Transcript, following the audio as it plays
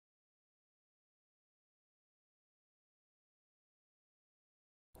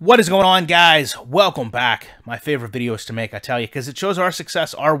What is going on, guys? Welcome back. My favorite videos to make, I tell you, because it shows our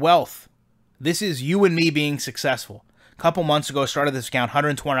success, our wealth. This is you and me being successful. A couple months ago, started this account,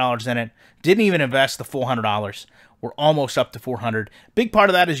 $120 in it. Didn't even invest the full $100. We're almost up to $400. Big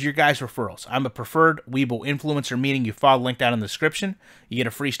part of that is your guys' referrals. I'm a preferred Webull influencer, meaning you follow the link down in the description. You get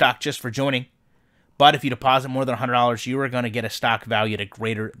a free stock just for joining. But if you deposit more than $100, you are going to get a stock valued at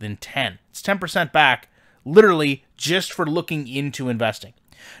greater than 10. It's 10% back, literally just for looking into investing.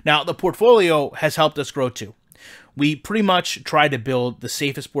 Now, the portfolio has helped us grow too. We pretty much tried to build the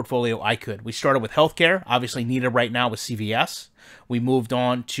safest portfolio I could. We started with healthcare, obviously needed right now with CVS. We moved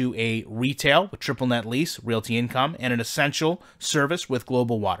on to a retail with triple net lease, realty income, and an essential service with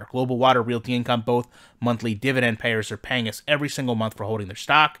Global Water. Global Water, realty income, both monthly dividend payers are paying us every single month for holding their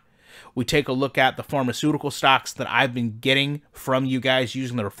stock. We take a look at the pharmaceutical stocks that I've been getting from you guys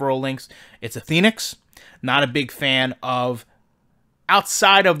using the referral links. It's Athenex. Not a big fan of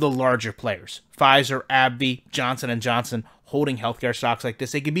outside of the larger players, Pfizer, AbbVie, Johnson & Johnson, holding healthcare stocks like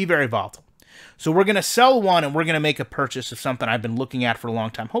this. They can be very volatile. So we're going to sell one and we're going to make a purchase of something I've been looking at for a long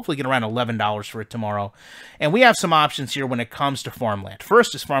time. Hopefully get around $11 for it tomorrow. And we have some options here when it comes to Farmland.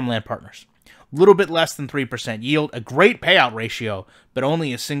 First is Farmland Partners. A little bit less than 3% yield, a great payout ratio, but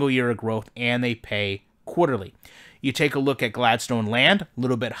only a single year of growth, and they pay quarterly. You take a look at Gladstone Land, a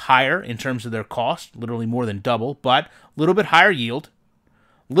little bit higher in terms of their cost, literally more than double, but a little bit higher yield.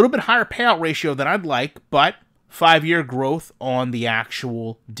 A little bit higher payout ratio than I'd like, but 5-year growth on the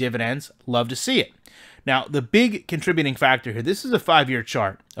actual dividends. Love to see it. Now, the big contributing factor here, this is a 5-year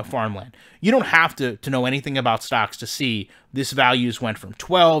chart of Farmland. You don't have to know anything about stocks to see this values went from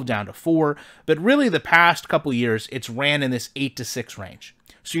 12 down to 4, but really the past couple years, it's ran in this 8 to 6 range.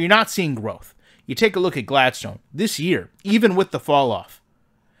 So you're not seeing growth. You take a look at Gladstone. This year, even with the fall off,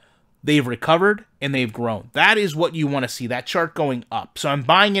 they've recovered and they've grown. That is what you want to see, that chart going up. So I'm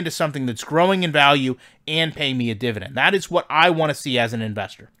buying into something that's growing in value and paying me a dividend. That is what I want to see as an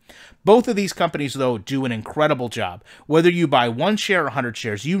investor. Both of these companies, though, do an incredible job. Whether you buy 1 share or 100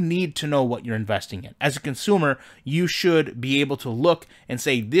 shares, you need to know what you're investing in. As a consumer, you should be able to look and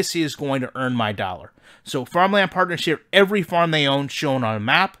say, this is going to earn my dollar. So Farmland Partnership, every farm they own shown on a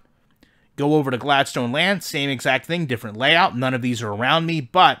map. Go over to Gladstone Land, same exact thing, different layout. None of these are around me,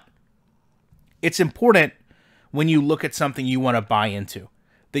 but it's important when you look at something you want to buy into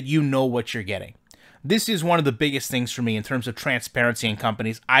that you know what you're getting. This is one of the biggest things for me in terms of transparency in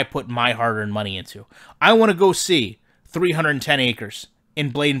companies I put my hard-earned money into. I want to go see 310 acres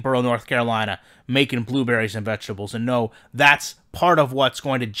in Bladenboro, North Carolina, making blueberries and vegetables and know that's part of what's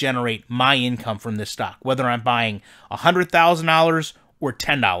going to generate my income from this stock, whether I'm buying $100,000 or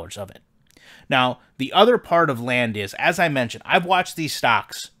 $10 of it. Now, the other part of land is, as I mentioned, I've watched these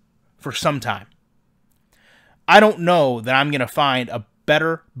stocks for some time. I don't know that I'm going to find a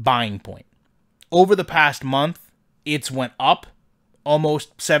better buying point. Over the past month, it's went up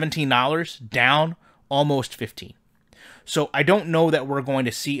almost $17, down almost $15. So I don't know that we're going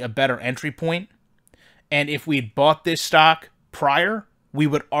to see a better entry point. And if we'd bought this stock prior, we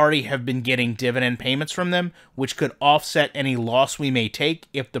would already have been getting dividend payments from them, which could offset any loss we may take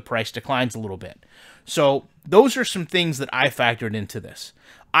if the price declines a little bit. So those are some things that I factored into this.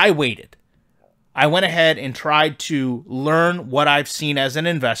 I waited. I went ahead and tried to learn what I've seen as an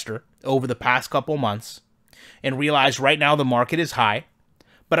investor over the past couple months and realized right now the market is high.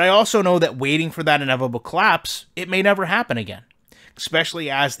 But I also know that waiting for that inevitable collapse, it may never happen again, especially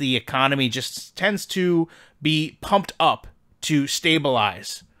as the economy just tends to be pumped up to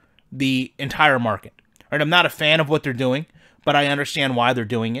stabilize the entire market. Right? I'm not a fan of what they're doing, but I understand why they're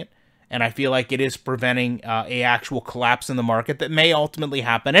doing it. And I feel like it is preventing a actual collapse in the market that may ultimately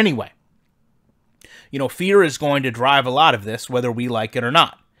happen anyway. You know, fear is going to drive a lot of this, whether we like it or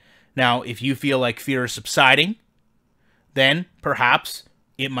not. Now, if you feel like fear is subsiding, then perhaps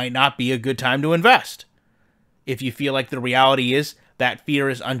it might not be a good time to invest. If you feel like the reality is that fear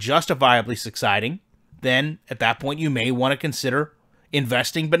is unjustifiably subsiding, then at that point you may want to consider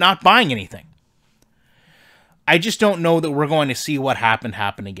investing but not buying anything. I just don't know that we're going to see what happened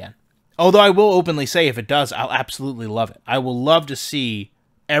happen again. Although I will openly say if it does, I'll absolutely love it. I will love to see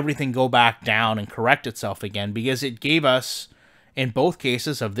everything go back down and correct itself again because it gave us, in both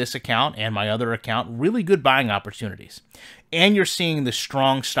cases of this account and my other account, really good buying opportunities. And you're seeing the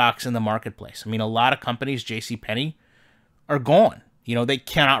strong stocks in the marketplace. I mean, a lot of companies, JCPenney, are gone. You know, they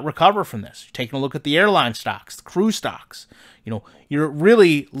cannot recover from this. You're taking a look at the airline stocks, the cruise stocks. You know, you're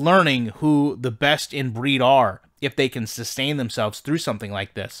really learning who the best in breed are if they can sustain themselves through something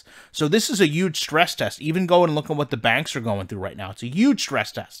like this. So this is a huge stress test. Even go and look at what the banks are going through right now. It's a huge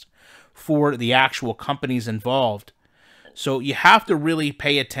stress test for the actual companies involved So you have to really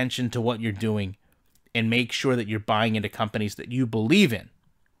pay attention to what you're doing and make sure that you're buying into companies that you believe in.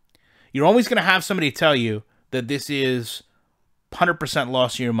 You're always going to have somebody tell you that this is 100%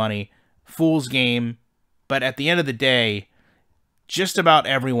 loss of your money, fool's game, but at the end of the day, just about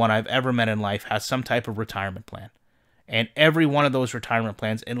everyone I've ever met in life has some type of retirement plan. And every one of those retirement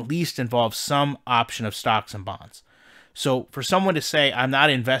plans at least involves some option of stocks and bonds. So for someone to say, I'm not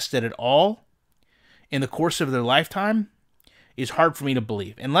invested at all in the course of their lifetime is hard for me to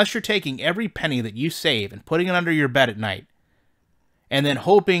believe. Unless you're taking every penny that you save and putting it under your bed at night and then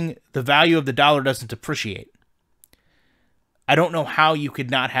hoping the value of the dollar doesn't depreciate. I don't know how you could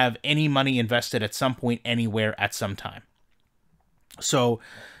not have any money invested at some point anywhere at some time. So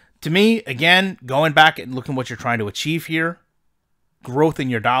to me, again, going back and looking what you're trying to achieve here, growth in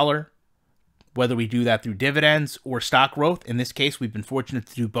your dollar, whether we do that through dividends or stock growth. In this case, we've been fortunate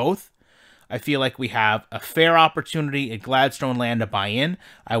to do both. I feel like we have a fair opportunity at Gladstone land to buy in.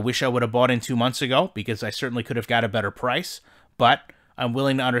 I wish I would have bought in 2 months ago because I certainly could have got a better price, but I'm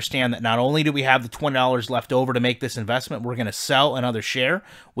willing to understand that not only do we have the $20 left over to make this investment, we're going to sell another share,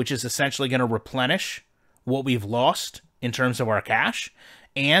 which is essentially going to replenish what we've lost in terms of our cash.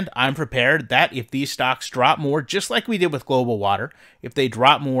 And I'm prepared that if these stocks drop more, just like we did with Global Water, if they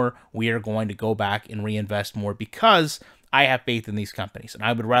drop more, we are going to go back and reinvest more because I have faith in these companies. And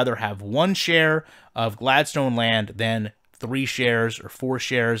I would rather have 1 share of Gladstone land than 3 shares or 4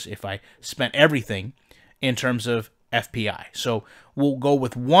 shares if I spent everything in terms of FPI. So we'll go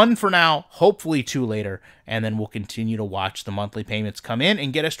with 1 for now, hopefully 2 later, and then we'll continue to watch the monthly payments come in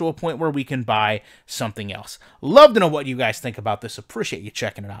and get us to a point where we can buy something else. Love to know what you guys think about this. Appreciate you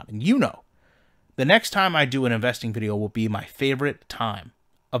checking it out. And you know, the next time I do an investing video will be my favorite time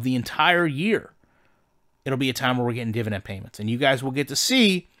of the entire year. It'll be a time where we're getting dividend payments, and you guys will get to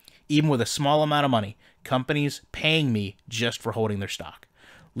see, even with a small amount of money, companies paying me just for holding their stock.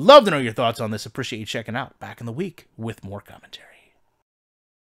 Love to know your thoughts on this. Appreciate you checking out. Back in the week with more commentary.